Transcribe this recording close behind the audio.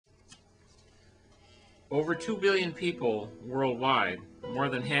Over 2 billion people worldwide, more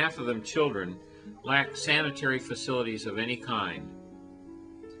than half of them children, lack sanitary facilities of any kind.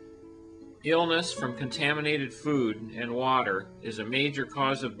 Illness from contaminated food and water is a major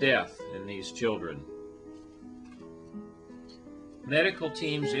cause of death in these children. Medical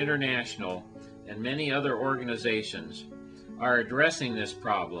Teams International and many other organizations are addressing this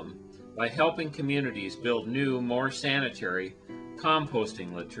problem by helping communities build new, more sanitary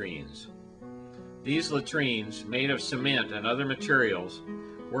composting latrines. These latrines, made of cement and other materials,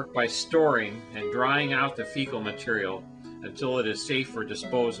 work by storing and drying out the fecal material until it is safe for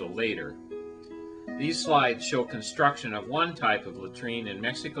disposal later. These slides show construction of one type of latrine in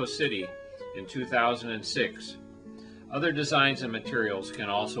Mexico City in 2006. Other designs and materials can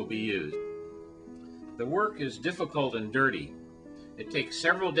also be used. The work is difficult and dirty. It takes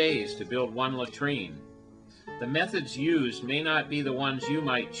several days to build one latrine. The methods used may not be the ones you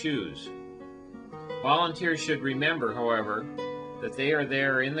might choose. Volunteers should remember, however, that they are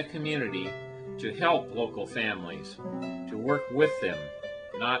there in the community to help local families, to work with them,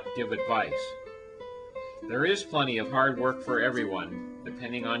 not give advice. There is plenty of hard work for everyone,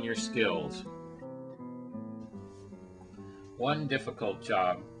 depending on your skills. One difficult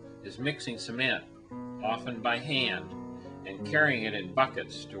job is mixing cement, often by hand, and carrying it in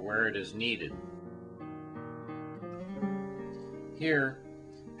buckets to where it is needed. Here,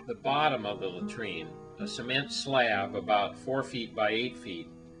 the bottom of the latrine, a cement slab about 4 feet by 8 feet,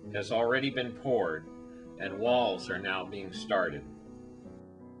 has already been poured, and walls are now being started.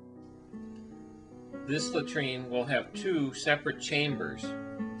 This latrine will have 2 separate chambers.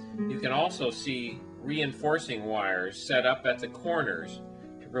 You can also see reinforcing wires set up at the corners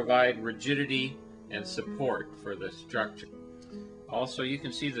to provide rigidity and support for the structure. Also, you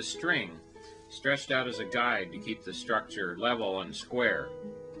can see the string stretched out as a guide to keep the structure level and square.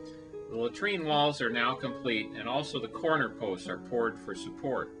 The latrine walls are now complete, and also the corner posts are poured for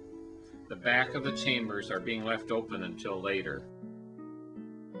support. The back of the chambers are being left open until later.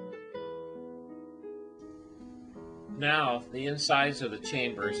 Now, the insides of the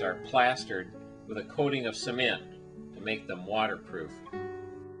chambers are plastered with a coating of cement to make them waterproof.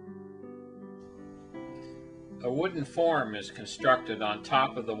 A wooden form is constructed on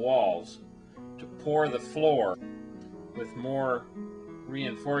top of the walls to pour the floor with more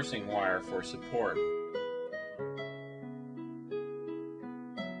reinforcing wire for support.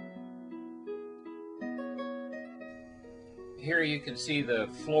 Here you can see the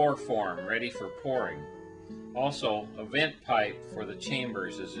floor form ready for pouring. Also, a vent pipe for the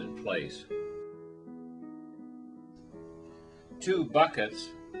chambers is in place. 2 buckets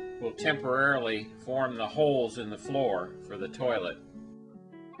will temporarily form the holes in the floor for the toilet.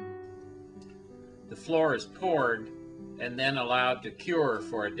 The floor is poured and then allowed to cure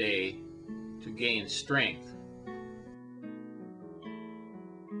for a day to gain strength.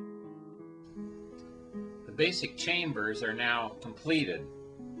 The basic chambers are now completed.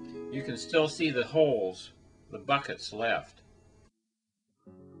 You can still see the holes the buckets left.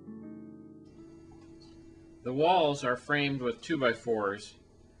 The walls are framed with 2x4s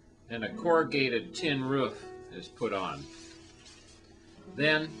and a corrugated tin roof is put on.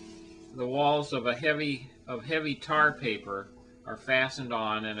 Then the walls of heavy tar paper are fastened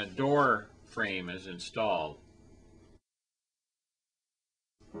on and a door frame is installed.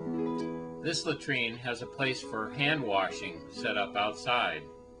 This latrine has a place for hand washing set up outside.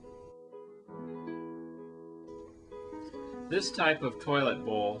 This type of toilet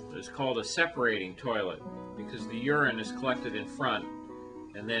bowl is called a separating toilet because the urine is collected in front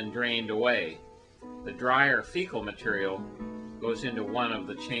and then drained away. The drier fecal material goes into one of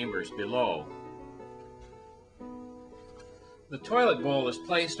the chambers below. The toilet bowl is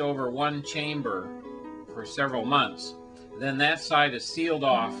placed over one chamber for several months. Then that side is sealed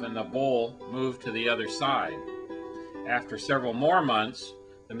off and the bowl moved to the other side. After several more months,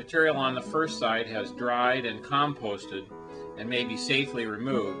 the material on the first side has dried and composted and may be safely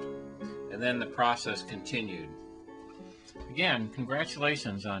removed, and then the process continued. Again,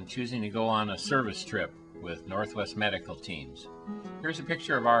 congratulations on choosing to go on a service trip with Northwest Medical Teams. Here's a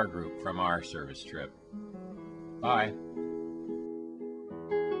picture of our group from our service trip. Bye.